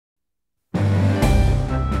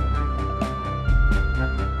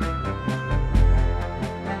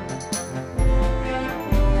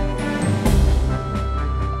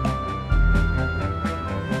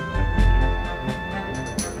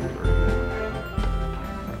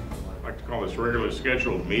this regularly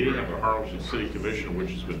scheduled meeting of the Harlingen City Commission,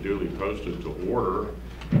 which has been duly posted, to order.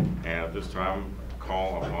 And at this time,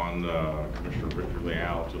 call upon Commissioner Victor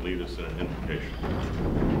Leal to lead us in an invocation.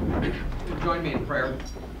 Join me in prayer.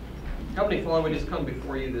 Heavenly Father, we just come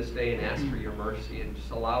before you this day and ask for your mercy and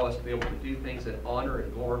just allow us to be able to do things that honor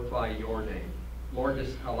and glorify your name. Lord,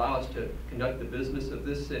 just allow us to conduct the business of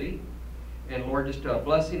this city. And Lord, just a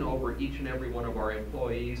blessing over each and every one of our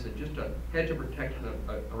employees and just a hedge of protection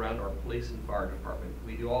around our police and fire department.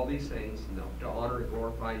 We do all these things to honor and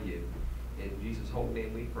glorify you. In Jesus' holy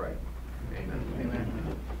name we pray. Amen.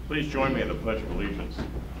 Amen. Please join me in the Pledge of Allegiance.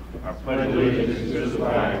 I pledge allegiance to the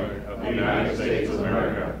flag of the United States of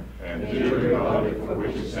America and to the republic for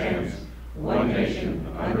which it stands, one nation,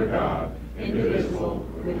 under God, indivisible,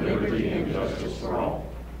 with liberty and justice for all.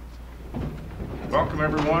 Welcome,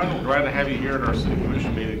 everyone. We're glad to have you here at our City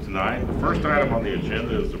Commission meeting tonight. The first item on the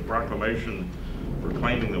agenda is the proclamation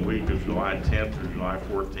proclaiming the week of July 10th through July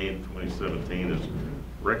 14th, 2017 as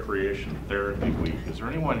Recreation Therapy Week. Is there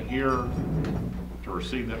anyone here to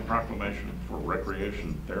receive that proclamation for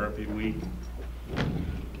Recreation Therapy Week?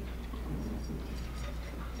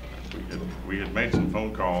 We had made some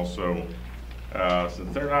phone calls, so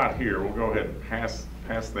since they're not here, we'll go ahead and pass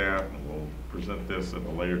that, and we'll present this at a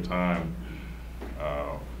later time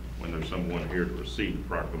when there's someone here to receive the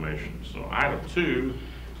proclamation. So item 2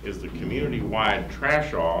 is the community-wide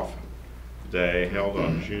trash-off day held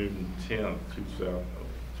on June 10th,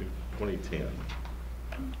 2010.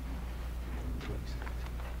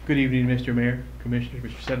 Good evening, Mr. Mayor,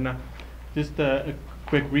 Commissioners, Mr. Sedna. Just a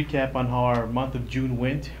quick recap on how our month of June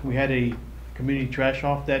went. We had a community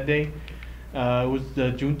trash-off that day. It was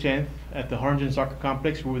June 10th at the Harlingen Soccer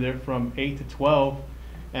Complex. We were there from 8 to 12.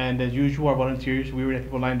 And as usual, our volunteers, we were had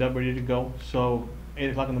people lined up, ready to go. So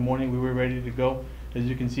 8 o'clock in the morning, we were ready to go. As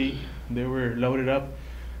you can see, they were loaded up.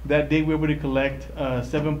 That day, we were able to collect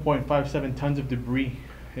 7.57 tons of debris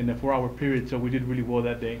in a 4-hour period. So we did really well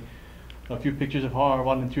that day. A few pictures of how our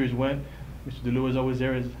volunteers went. Mr. DeLue is always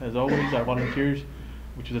there, as always. Our volunteers,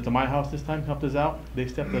 which was at my house this time, helped us out. They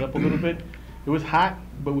stepped it up a little bit. It was hot,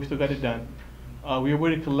 but we still got it done. We were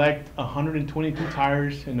able to collect 122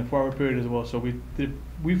 tires in a 4-hour period as well. So we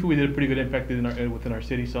feel we did a pretty good impact within our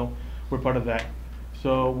city. So we're part of that.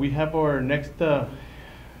 So we have our next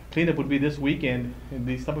cleanup would be this weekend, and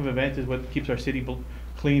these type of events is what keeps our city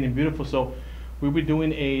clean and beautiful. So we'll be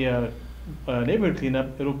doing a neighborhood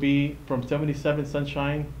cleanup. It'll be from 77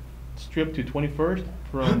 Sunshine Strip to 21st,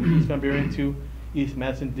 from East Van Buren to East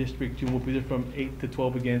Madison District 2. We'll be there from 8 to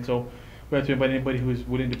 12 again. So we have to invite anybody who is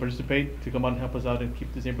willing to participate to come out and help us out and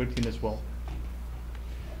keep this neighborhood clean as well.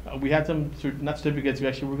 We had some, not certificates, we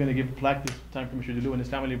actually were going to give a plaque this time for Mr. DeLue and his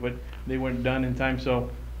family, but they weren't done in time, so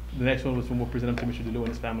the next one was when we'll present them to Mr. DeLue and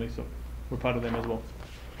his family, so we're proud of them as well.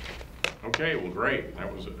 Okay, well, great.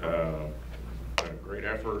 That was a great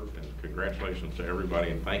effort, and congratulations to everybody,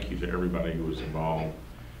 and thank you to everybody who was involved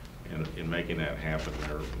in making that happen.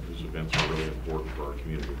 These events are really important for our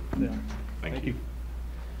community. Yeah. Thank you.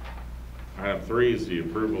 Item 3 is the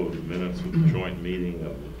approval of the minutes of the joint meeting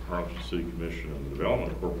of the Harlingen City Commission and the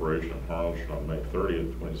Development Corporation of Harlingen on May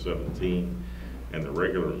 30th, 2017, and the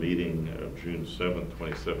regular meeting of June 7th,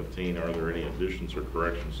 2017. Are there any additions or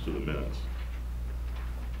corrections to the minutes?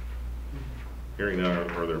 Hearing none,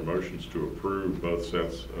 are there motions to approve both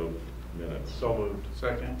sets of minutes? So moved.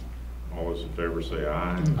 Second. All those in favor say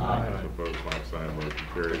aye. Aye. Those opposed, like sign. Motion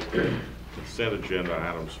carries. Consent agenda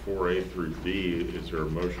items 4A through D. Is there a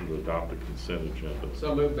motion to adopt the consent agenda?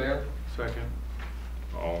 So moved, Mayor. Second.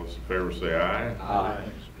 All those in favor say aye. Aye.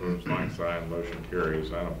 Opposed, like sign. Motion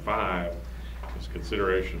carries. Item 5 is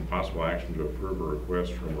consideration and possible action to approve a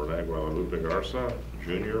request from Rene Guadalupe Garza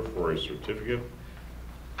Jr. for a certificate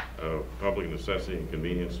of public necessity and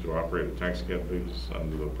convenience to operate a taxi cab business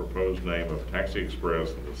under the proposed name of Taxi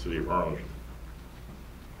Express in the city of Harlingen.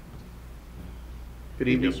 Good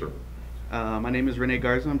evening. Yes, sir. My name is Rene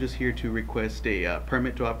Garza. I'm just here to request a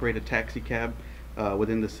permit to operate a taxi cab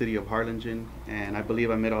within the city of Harlingen, and I believe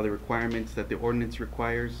I met all the requirements that the ordinance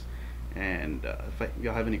requires, and if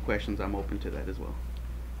y'all have any questions, I'm open to that as well.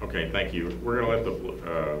 Okay, thank you. We're going to let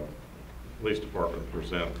the police department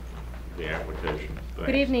present the application. Thanks.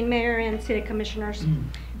 Good evening, Mayor and City Commissioners.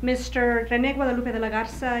 Mr. Rene Guadalupe de la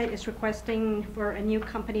Garza is requesting for a new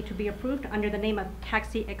company to be approved under the name of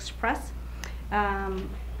Taxi Express.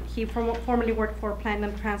 He formerly worked for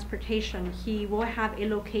Platinum Transportation. He will have a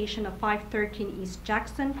location of 513 East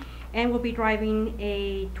Jackson and will be driving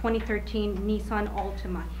a 2013 Nissan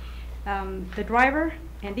Altima. The driver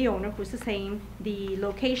and the owner, who's the same, the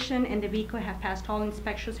location and the vehicle have passed all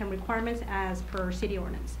inspections and requirements as per city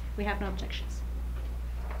ordinance. We have no objections.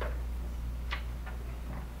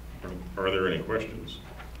 Are there any questions?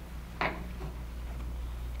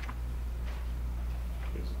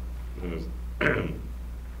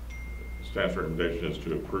 Staff's recommendation is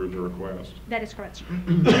to approve the request. That is correct, sir.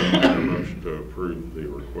 A motion to approve the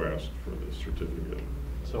request for the certificate.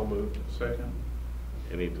 So moved. Second.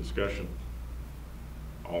 Any discussion?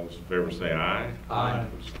 All those in favor say aye. Aye.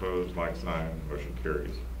 Those opposed, like sign. Motion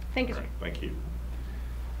carries. Thank you, All sir. right, thank you.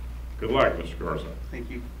 Good luck, Mr. Garza. Thank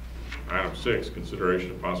you. Item 6,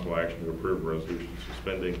 consideration of possible action to approve a resolution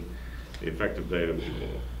suspending the effective date of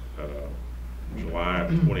July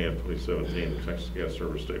 20th, 2017, the Texas Gas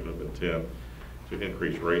Service Statement of Intent to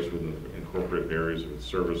increase rates within the incorporated areas of its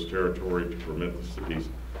service territory to permit the city's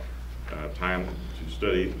time to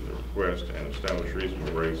study the request and establish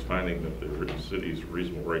reasonable rates, finding that the city's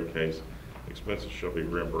reasonable rate case expenses shall be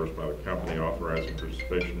reimbursed by the company, authorizing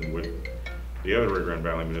participation with the other Rio Grande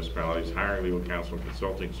Valley municipalities, hiring legal counsel and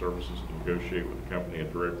consulting services to negotiate with the company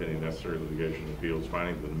and direct any necessary litigation appeals,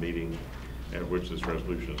 finding that the meeting at which this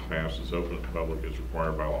resolution is passed is open to the public as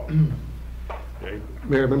required by law. Okay.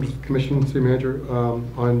 Mayor, members of the commission, city manager,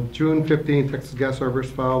 on June 15, Texas Gas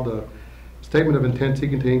Service filed a statement of intent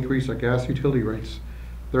seeking to increase our gas utility rates.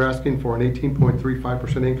 They're asking for an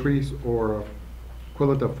 18.35% increase, or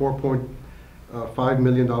equivalent of $4.5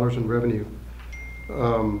 million in revenue.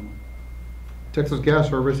 Texas Gas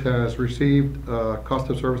Service has received cost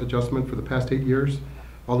of service adjustment for the past 8 years,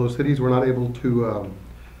 although cities were not able to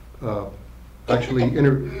actually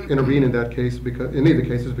intervene in that case, because in any of the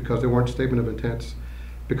cases, because there weren't statement of intents.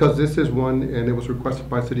 Because this is one, and it was requested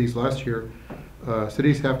by cities last year,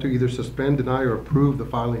 cities have to either suspend, deny, or approve the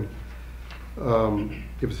filing.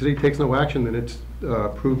 If a city takes no action, then it's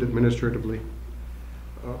approved administratively.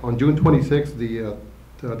 On June 26th, the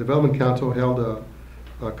Development Council held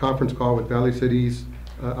a conference call with Valley Cities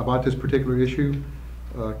about this particular issue.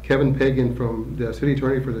 Kevin Pagan, from the city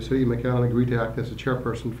attorney for the city of McAllen, agreed to act as the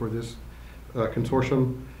chairperson for this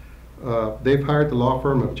consortium. They've hired the law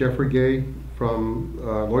firm of Jeffrey Gay from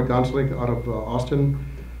Lloyd Gonsling out of Austin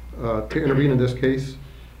to intervene in this case.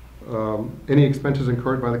 Any expenses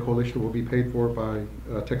incurred by the coalition will be paid for by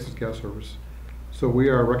Texas Gas Service. So we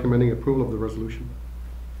are recommending approval of the resolution.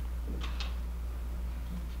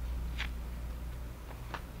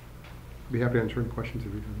 Be happy to answer any questions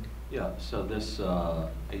if you have. Yeah, so this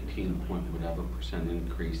 18-point-whatever%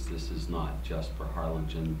 increase, this is not just for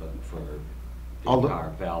Harlingen, but for the All the-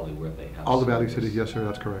 entire valley where they have All the Valley service. cities, yes, sir,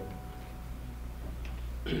 that's correct.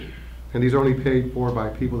 And these are only paid for by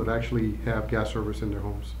people that actually have gas service in their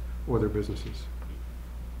homes or their businesses.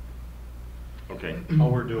 Okay. All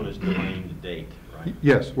we're doing is delaying the date, right?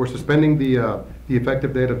 Yes, we're suspending the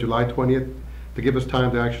effective date of July 20th to give us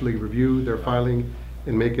time to actually review their filing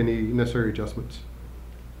and make any necessary adjustments.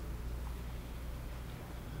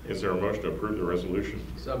 Is there a motion to approve the resolution?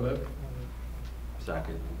 So moved.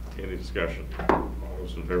 Second. Any discussion? All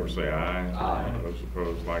those in favor say aye. Aye. Those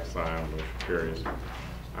opposed, like sign. Motion carries.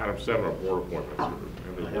 Item 7 are board appointments. Have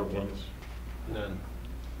any board appointments? None.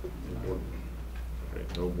 Okay,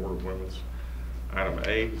 no board appointments. Item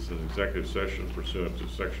 8 is an executive session pursuant to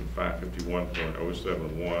section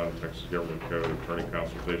 551.071 Texas Government Code, attorney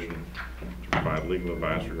consultation to provide legal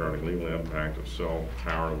advice regarding legal impact of cell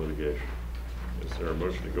tower litigation. Is there a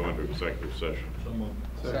motion to go into executive session?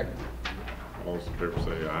 Second. All those in favor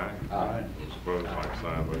say aye. Aye. Those opposed, like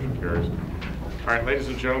sign. Motion carries. All right, ladies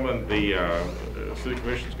and gentlemen, the City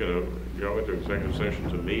Commission is going to go into executive session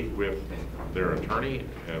to meet with their attorney,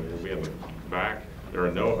 and we'll be in the back. There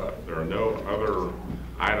are no other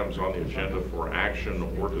items on the agenda for action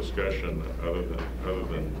or discussion other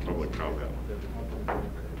than public comment.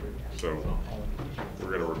 So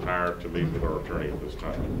we're going to retire to meet with our attorney at this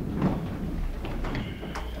time.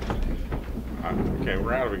 Okay,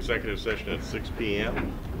 we're out of executive session at 6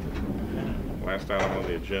 p.m. Last item on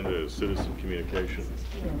the agenda is citizen communication.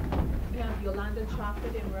 We have Yolanda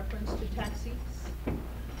Choppett in reference to taxis.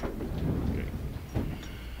 Okay.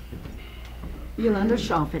 Yolanda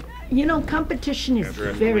Shoffett. You know, competition is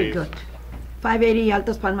Address, very please. good. 580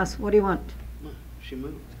 Altas Palmas, what do you want? She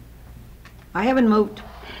moved. I haven't moved.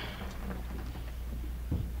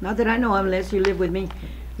 Not that I know, unless you live with me.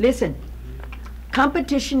 Listen,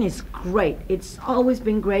 competition is great. It's always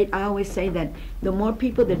been great. I always say that the more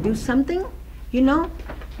people that do something, you know,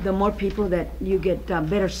 the more people that you get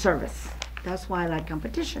better service. That's why I like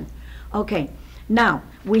competition. Okay, now,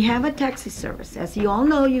 we have a taxi service. As you all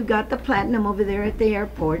know, you got the Platinum over there at the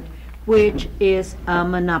airport, which is a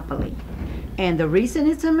monopoly. And the reason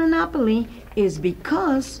it's a monopoly is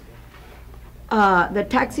because the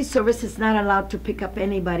taxi service is not allowed to pick up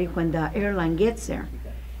anybody when the airline gets there.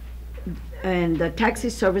 and the taxi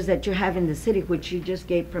service that you have in the city, which you just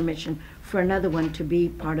gave permission for another one to be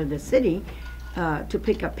part of the city, to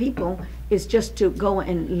pick up people, is just to go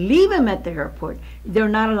and leave them at the airport. They're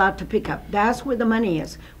not allowed to pick up. That's where the money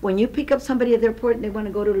is. When you pick up somebody at the airport, they want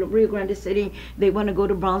to go to Rio Grande City, they want to go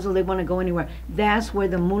to Brownsville, they want to go anywhere. That's where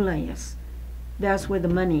the moolah is. That's where the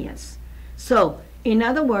money is. So, in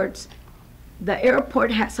other words, the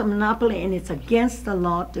airport has a monopoly, and it's against the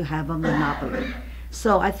law to have a monopoly.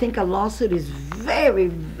 So I think a lawsuit is very,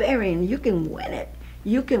 very, and you can win it.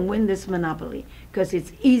 You can win this monopoly, because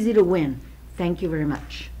it's easy to win. Thank you very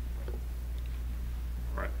much.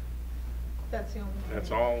 All right. That's the only.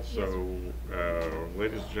 That's all. So,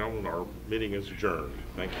 ladies and gentlemen, our meeting is adjourned.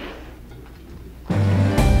 Thank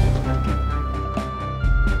you.